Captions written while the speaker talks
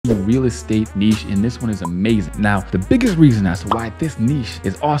turnkey real estate niche, and this one is amazing. Now, the biggest reason as to why this niche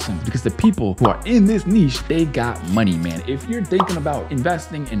is awesome is because the people who are in this niche, they got money, man. If you're thinking about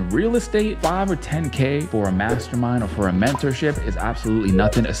investing in real estate, 5 or 10K for a mastermind or for a mentorship is absolutely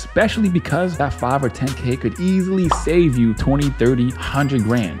nothing, especially because that 5 or 10K could easily save you 20, 30, 100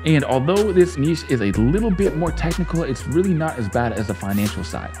 grand. And although this niche is a little bit more technical, it's really not as bad as the financial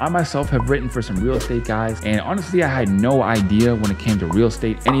side. I myself have written for some real estate guys, and honestly, I had no idea when it came to real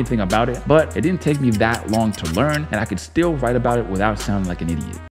estate, anything about it, but it didn't take me that long to learn, and I could still write about it without sounding like an idiot.